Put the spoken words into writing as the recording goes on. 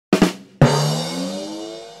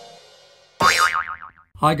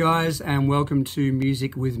Hi guys, and welcome to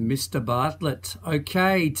Music with Mr. Bartlett.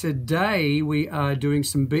 Okay, today we are doing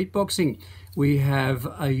some beatboxing. We have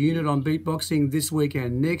a unit on beatboxing this week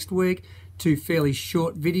and next week, two fairly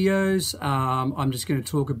short videos. I'm just going to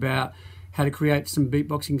talk about how to create some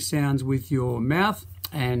beatboxing sounds with your mouth,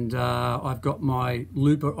 and I've got my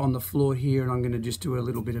looper on the floor here, and I'm going to just do a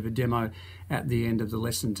little bit of a demo at the end of the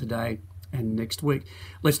lesson today and next week.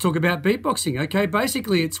 Let's talk about beatboxing. Okay,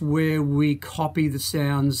 basically it's where we copy the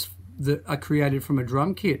sounds that are created from a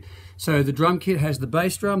drum kit. So the drum kit has the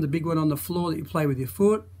bass drum, the big one on the floor that you play with your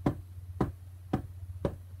foot.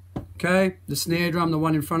 Okay, the snare drum, the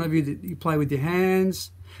one in front of you that you play with your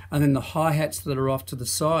hands, and then the hi-hats that are off to the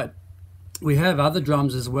side. We have other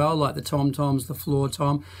drums as well, like the tom-toms, the floor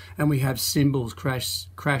tom, and we have cymbals, crash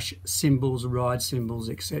cymbals, ride cymbals,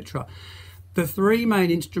 etc. The three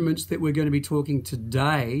main instruments that we're going to be talking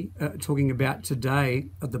about today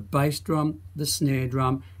are the bass drum, the snare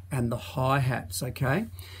drum, and the hi-hats, okay?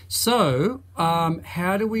 So,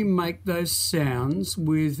 how do we make those sounds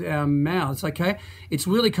with our mouths, okay? It's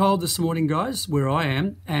really cold this morning, guys, where I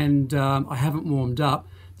am, and I haven't warmed up.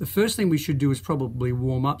 The first thing we should do is probably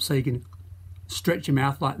warm up so you can stretch your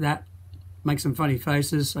mouth like that, make some funny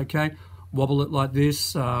faces, okay? Wobble it like this,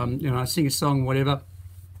 sing a song, whatever.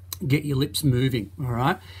 Get your lips moving, all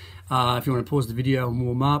right? If you want to pause the video and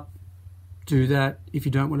warm up, do that. If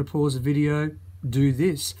you don't want to pause the video, do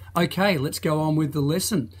this. Okay, let's go on with the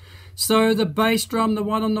lesson. So the bass drum, the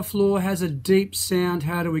one on the floor, has a deep sound.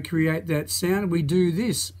 How do we create that sound? We do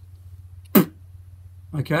this.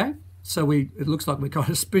 Okay, so it looks like we're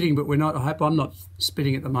kind of spitting, but we're not. I hope I'm not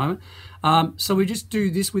spitting at the moment. So we just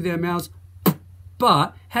do this with our mouths.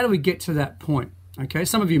 But how do we get to that point? Okay,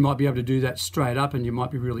 some of you might be able to do that straight up and you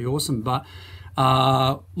might be really awesome, but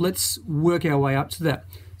let's work our way up to that.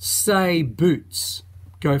 Say boots.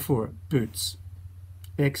 Go for it. Boots.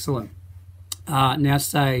 Excellent. Now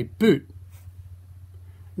say boot.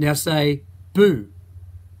 Now say boo.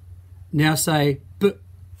 Now say b.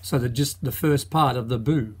 So just the first part of the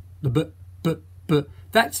boo. The b, b, b.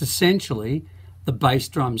 That's essentially the bass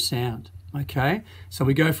drum sound. Okay, so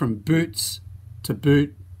we go from boots to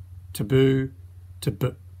boot to boo to b.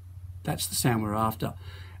 That's the sound we're after.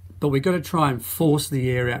 But we've got to try and force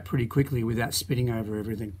the air out pretty quickly without spitting over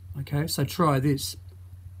everything. Okay, so try this.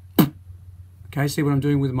 Okay, see what I'm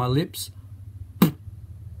doing with my lips?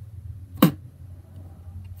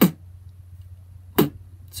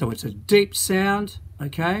 So it's a deep sound,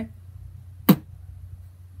 okay?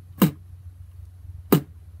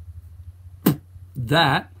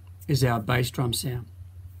 That is our bass drum sound.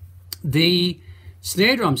 The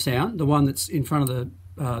snare drum sound, the one that's in front of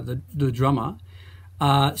the drummer,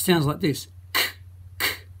 sounds like this.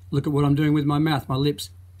 Look at what I'm doing with my mouth, my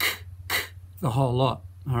lips, the whole lot,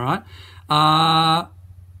 all right?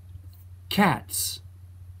 Cats.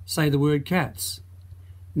 Say the word cats.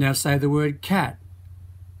 Now say the word cat.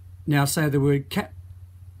 Now say the word cat,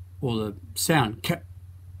 or the sound cat,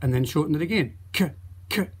 and then shorten it again. K,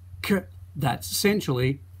 k, k. That's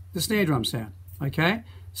essentially the snare drum sound, okay?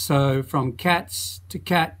 So from cats to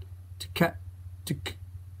cat to cat to k,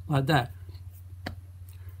 like that.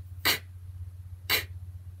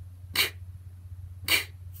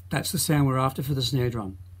 That's the sound we're after for the snare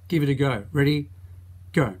drum. Give it a go. Ready?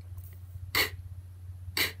 Go.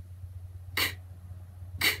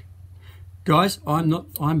 Guys,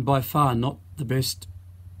 I'm by far not the best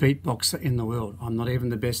beatboxer in the world. I'm not even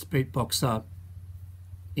the best beatboxer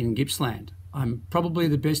in Gippsland. I'm probably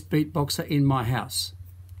the best beatboxer in my house.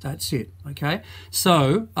 That's it, okay?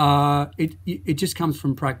 So it just comes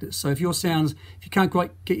from practice. So if you can't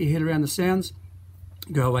quite get your head around the sounds,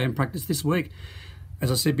 go away and practice this week.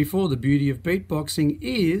 As I said before, the beauty of beatboxing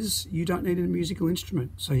is you don't need a musical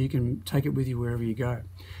instrument, so you can take it with you wherever you go.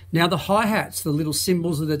 Now the hi-hats, the little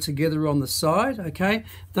cymbals that are together on the side, okay,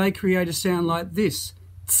 they create a sound like this,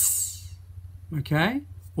 okay,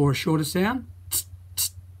 or a shorter sound,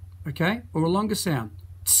 okay, or a longer sound.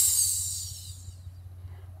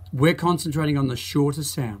 We're concentrating on the shorter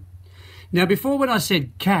sound. Now before, when I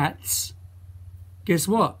said cats, guess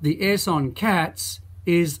what? The S on cats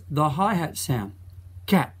is the hi-hat sound.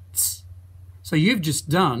 Cats. So you've just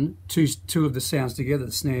done two of the sounds together,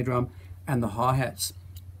 the snare drum and the hi-hats.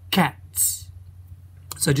 Cats.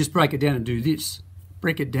 So just break it down and do this.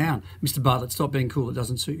 Break it down. Mr. Bartlett, stop being cool. It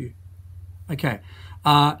doesn't suit you. Okay.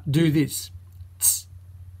 Do this.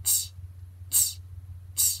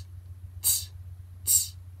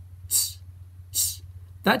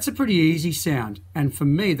 That's a pretty easy sound, and for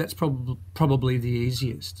me that's probably the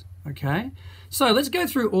easiest, okay? So let's go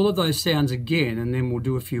through all of those sounds again, and then we'll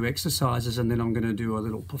do a few exercises, and then I'm going to do a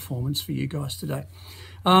little performance for you guys today.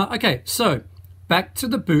 Okay, so back to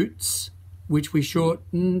the boots, which we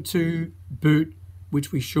shorten to boot,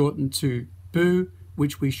 which we shorten to boo,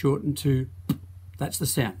 which we shorten to. That's the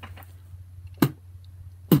sound.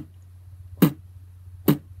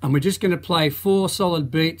 And we're just going to play 4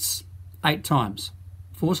 solid beats 8 times.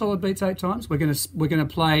 4 solid beats 8 times. We're going to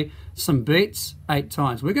play some beats 8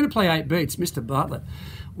 times. We're going to play 8 beats, Mr. Bartlett.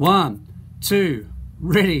 1, 2,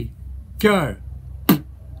 ready, go.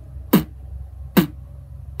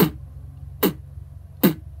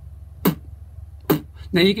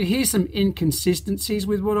 Now you can hear some inconsistencies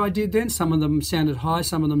with what I did then. Some of them sounded high,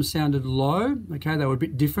 some of them sounded low. Okay, they were a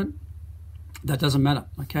bit different. That doesn't matter,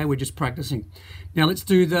 okay? We're just practicing. Now let's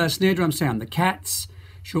do the snare drum sound. The cats,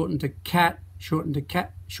 shorten to cat, shorten to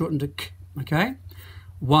cat, shorten to k, okay?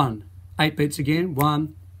 1, 8 beats again.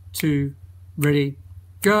 1, 2, ready,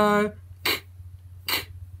 go.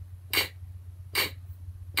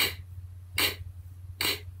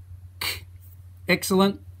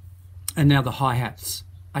 Excellent. And now the hi-hats.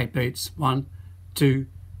 8 beats. 1, 2,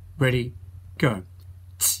 ready, go.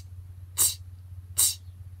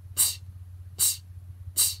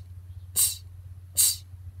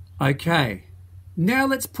 Okay, now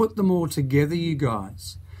let's put them all together, you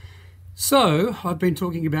guys. So I've been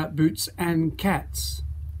talking about boots and cats,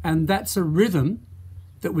 and that's a rhythm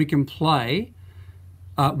that we can play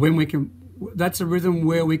that's a rhythm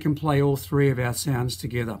where we can play all 3 of our sounds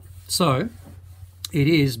together. So it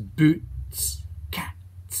is boots,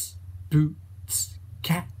 cats, boots,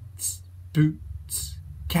 cats, boots,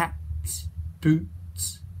 cats,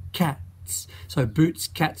 boots, cats. So boots,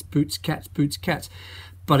 cats, boots, cats, boots, cats.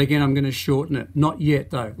 But again, I'm going to shorten it. Not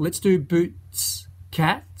yet, though. Let's do boots,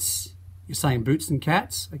 cats. You're saying boots and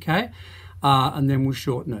cats, okay? And then we'll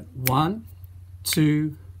shorten it. 1,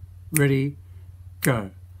 2, ready,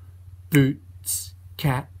 go. Boots,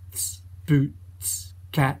 cats, boots,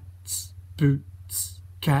 cats, boots,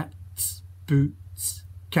 cats, boots,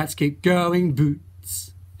 cats. Keep going.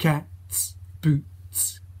 Boots, cats,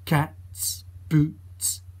 boots, cats,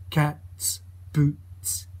 boots, cats,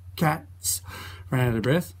 boots, cats. Ran out of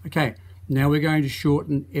breath. Okay, now we're going to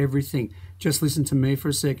shorten everything. Just listen to me for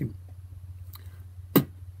a second.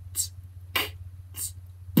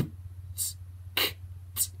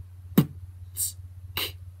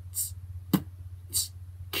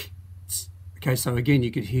 Okay, so again,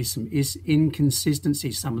 you could hear some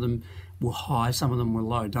inconsistencies. Some of them were high, some of them were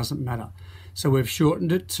low. Doesn't matter. So we've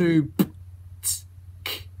shortened it to,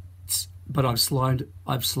 but I've slowed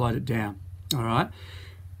it down. All right.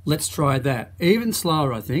 Let's try that. Even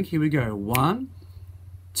slower, I think. Here we go. 1,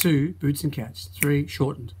 2, boots and cats. 3,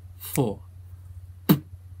 shortened. 4.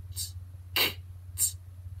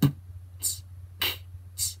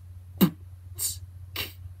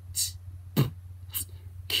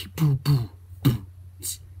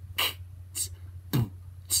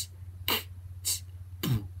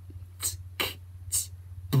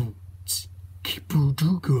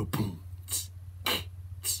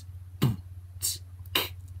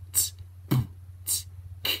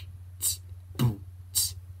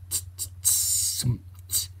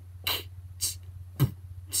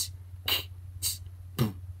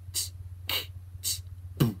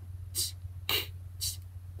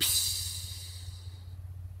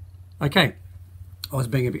 Okay, I was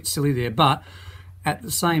being a bit silly there, but at the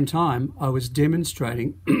same time, I was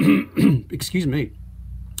demonstrating, excuse me,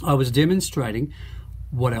 I was demonstrating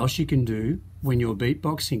what else you can do when you're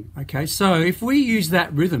beatboxing, okay? So if we use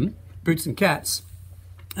that rhythm, Boots and Cats,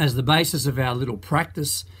 as the basis of our little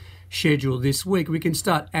practice schedule this week, we can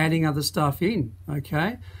start adding other stuff in,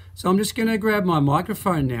 okay? So I'm just going to grab my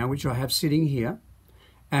microphone now, which I have sitting here,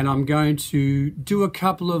 and I'm going to do a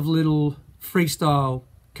couple of little freestyle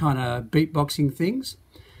kind of beatboxing things.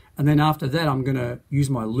 And then after that, I'm going to use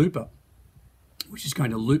my looper, which is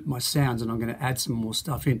going to loop my sounds, and I'm going to add some more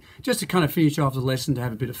stuff in just to kind of finish off the lesson to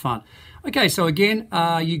have a bit of fun. Okay, so again,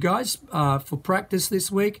 you guys, for practice this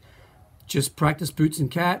week, just practice Boots and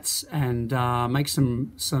Cats and make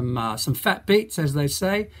some fat beats, as they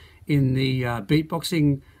say in the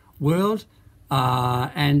beatboxing world,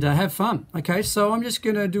 and have fun. Okay, so I'm just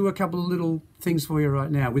going to do a couple of little things for you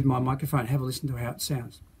right now with my microphone. Have a listen to how it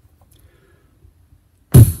sounds.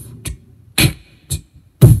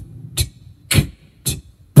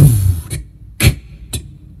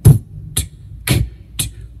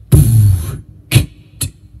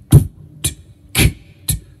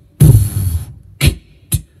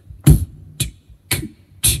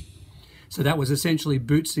 So that was essentially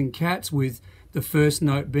Boots and Cats, with the first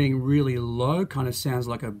note being really low, kind of sounds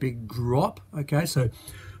like a big drop. Okay, so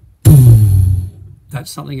that's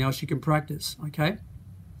something else you can practice, okay,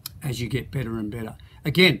 as you get better and better.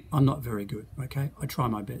 Again, I'm not very good, okay? I try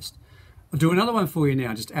my best. I'll do another one for you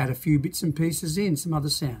now, just add a few bits and pieces in, some other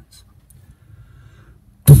sounds.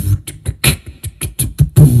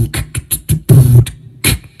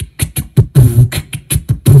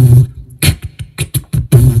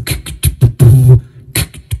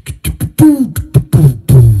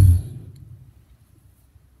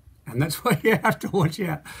 And that's what you have to watch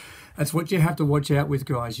out. That's what you have to watch out with,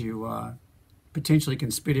 guys. You potentially can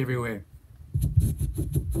spit everywhere.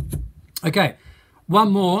 Okay,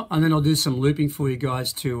 one more, and then I'll do some looping for you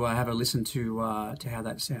guys to have a listen to how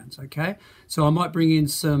that sounds. Okay, so I might bring in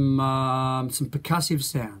some percussive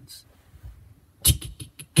sounds.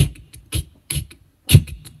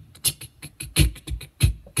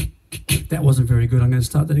 That wasn't very good. I'm going to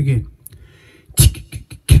start that again.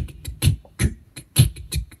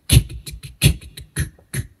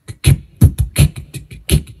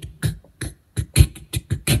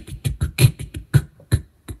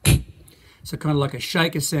 So kind of like a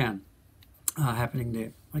shaker sound happening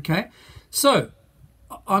there, okay? So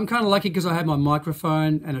I'm kind of lucky because I have my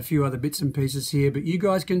microphone and a few other bits and pieces here, but you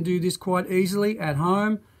guys can do this quite easily at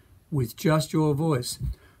home with just your voice.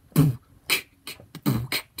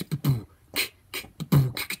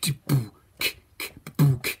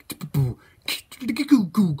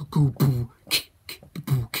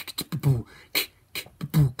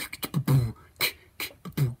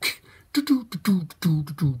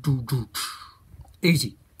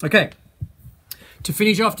 Easy. Okay. To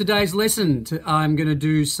finish off today's lesson, I'm going to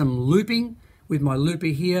do some looping with my looper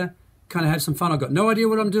here. Kind of have some fun. I've got no idea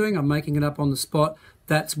what I'm doing. I'm making it up on the spot.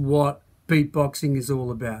 That's what beatboxing is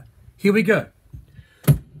all about. Here we go.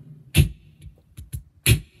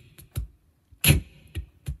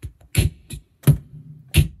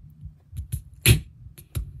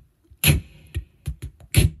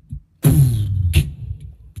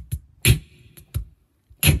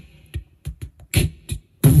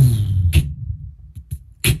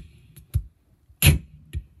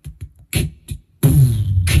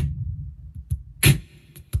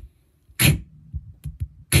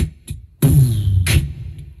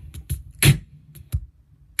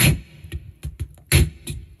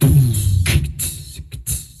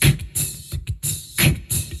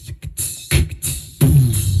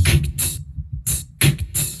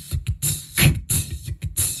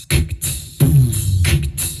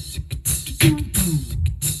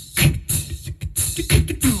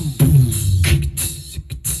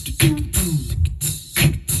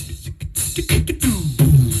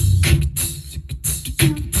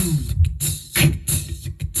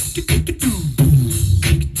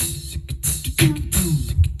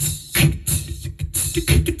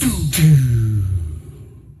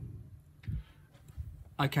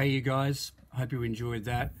 Okay, you guys, I hope you enjoyed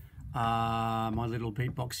that. My little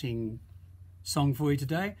beatboxing song for you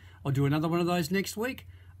today. I'll do another one of those next week.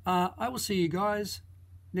 I will see you guys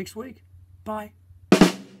next week. Bye.